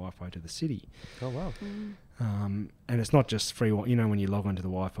free Wi-Fi to the city. Oh, wow. And it's not just free, when you log onto the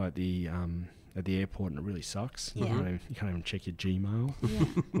Wi-Fi at the airport and it really sucks. You can't even check your Gmail.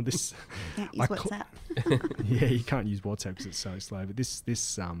 Well, this Can't use WhatsApp. you can't use WhatsApp because it's so slow. But this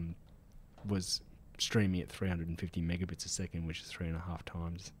was streaming at 350 megabits a second, which is 3.5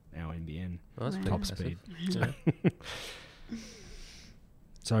 times our NBN Oh, that's top impressive. speed.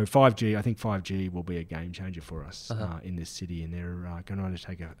 So 5G, I think 5G will be a game changer for us in this city, and they're going to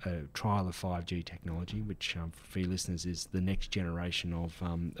undertake a trial of 5G technology, which for your listeners is the next generation of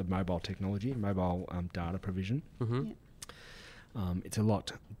mobile technology, mobile data provision. Mm-hmm. Yeah. It's a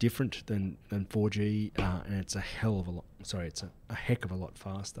lot different than 4G, and it's a heck of a lot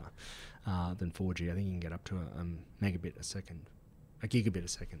faster than 4G. I think you can get up to a gigabit a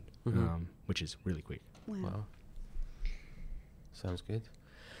second, which is really quick. Wow. Sounds good.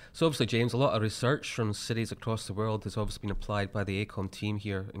 So obviously, James, a lot of research from cities across the world has obviously been applied by the AECOM team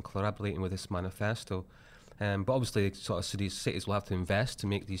here in collaborating with this manifesto. But obviously, sort of cities will have to invest to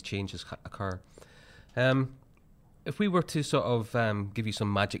make these changes occur. If we were to sort of give you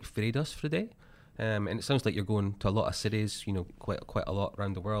some magic fairy dust for the day, and it sounds like you're going to a lot of cities, quite a lot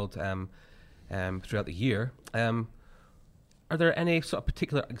around the world throughout the year. Are there any sort of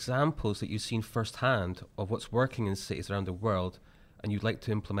particular examples that you've seen firsthand of what's working in cities around the world and you'd like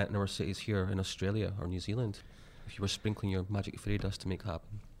to implement in our cities here in Australia or New Zealand, if you were sprinkling your magic fairy dust to make it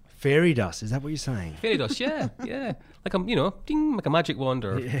happen? Fairy dust, is that what you're saying? Fairy dust, yeah. Like ding, like a magic wand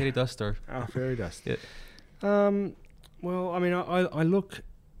or fairy dust or... Oh, fairy dust. Yeah. Well, I mean, I look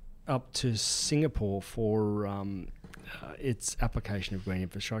up to Singapore for its application of green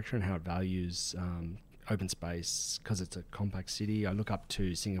infrastructure and how it values open space because it's a compact city. I look up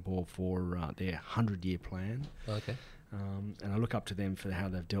to Singapore for their 100-year plan. Okay. And I look up to them for how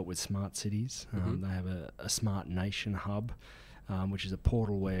they've dealt with smart cities. They have a smart nation hub, which is a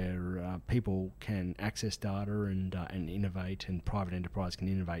portal where people can access data and innovate, and private enterprise can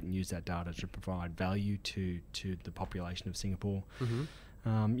innovate and use that data to provide value to the population of Singapore.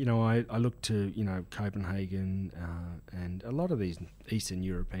 I look to Copenhagen and a lot of these Eastern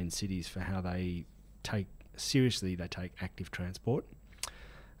European cities for how they take active transport.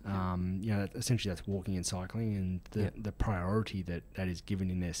 Essentially that's walking and cycling, and the priority that is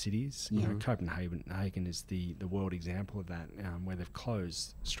given in their cities. Copenhagen is the world example of that, where they've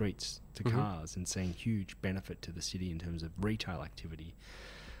closed streets to cars and seen huge benefit to the city in terms of retail activity.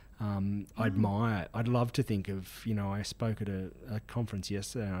 I'd love to think of, I spoke at a conference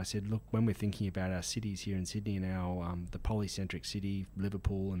yesterday and I said, look, when we're thinking about our cities here in Sydney and our the polycentric city,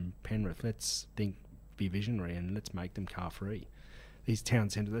 Liverpool and Penrith, let's be visionary and let's make them car free. These town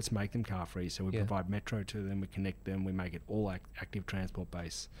centres, let's make them car free. So we provide metro to them, we connect them, we make it all active transport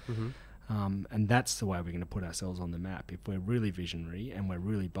base. And that's the way we're going to put ourselves on the map. If we're really visionary and we're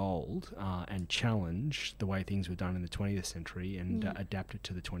really bold and challenge the way things were done in the 20th century and adapt it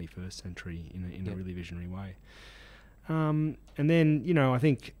to the 21st century in a really visionary way. And then, I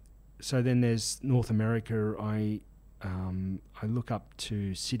think, so then there's North America. I look up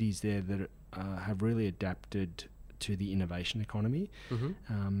to cities there that have really adapted to the innovation economy.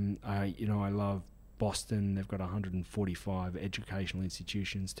 I love Boston. They've got 145 educational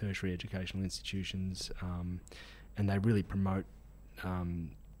institutions, tertiary educational institutions, and they really promote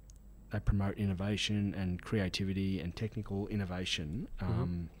innovation and creativity and technical innovation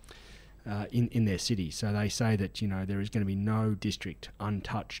in their city. So they say that there is going to be no district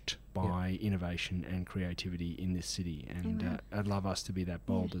untouched by innovation and creativity in this city, and I'd love us to be that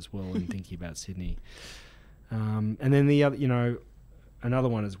bold as well in thinking about Sydney. And then the other, another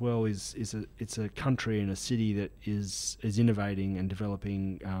one as well is it's a country and a city that is innovating and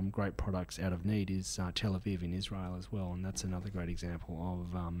developing great products out of need is Tel Aviv in Israel as well, and that's another great example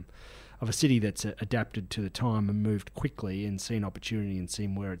of a city that's adapted to the time and moved quickly and seen opportunity and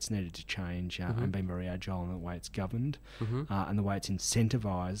seen where it's needed to change and been very agile in the way it's governed and the way it's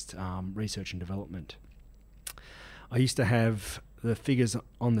incentivised research and development. I used to have the figures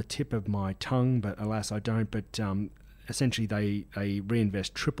on the tip of my tongue, but alas I don't. But essentially, they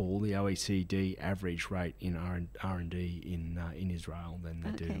reinvest triple the OECD average rate in R&D in Israel than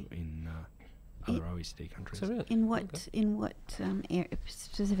they do in other OECD countries. So really? In what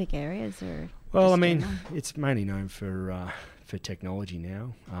specific areas or? Well, I mean, it's mainly known for technology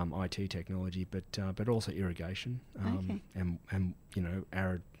now, IT technology, but also irrigation and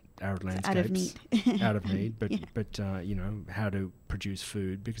arid landscapes, out of need, but how to produce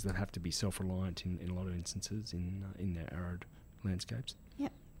food, because they have to be self-reliant in a lot of instances in their arid landscapes.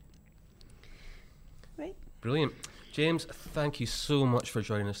 Yep. Right. Brilliant. James, thank you so much for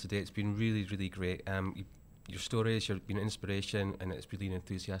joining us today. It's been really, really great. Your stories, you've been an inspiration, and it's really an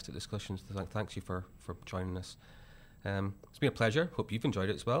enthusiastic discussion. So thanks you for joining us. It's been a pleasure. Hope you've enjoyed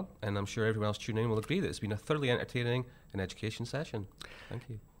it as well, and I'm sure everyone else tuning in will agree that it's been a thoroughly entertaining and education session. Thank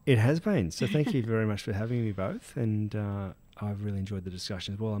you. It has been. So thank you very much for having me both. And I've really enjoyed the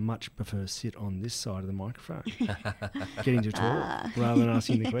discussion as well. I much prefer sit on this side of the microphone, getting to talk rather than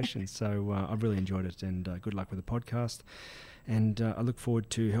asking the questions. So I've really enjoyed it, and good luck with the podcast. And I look forward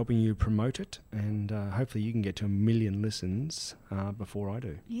to helping you promote it, and hopefully you can get to 1 million listens before I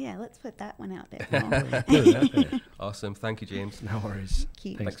do. Yeah, let's put that one out there. Put it out there. Awesome. Thank you, James. No worries. Thank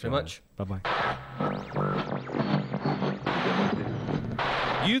you. Thanks very much. Bye-bye.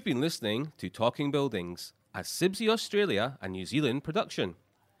 You've been listening to Talking Buildings, a Sibsey Australia and New Zealand production.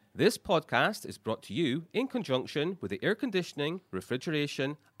 This podcast is brought to you in conjunction with the Air Conditioning,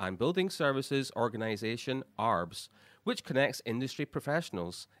 Refrigeration and Building Services Organisation, ARBS, which connects industry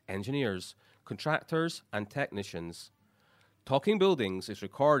professionals, engineers, contractors and technicians. Talking Buildings is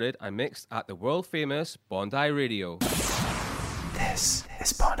recorded and mixed at the world-famous Bondi Radio. This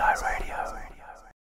is Bondi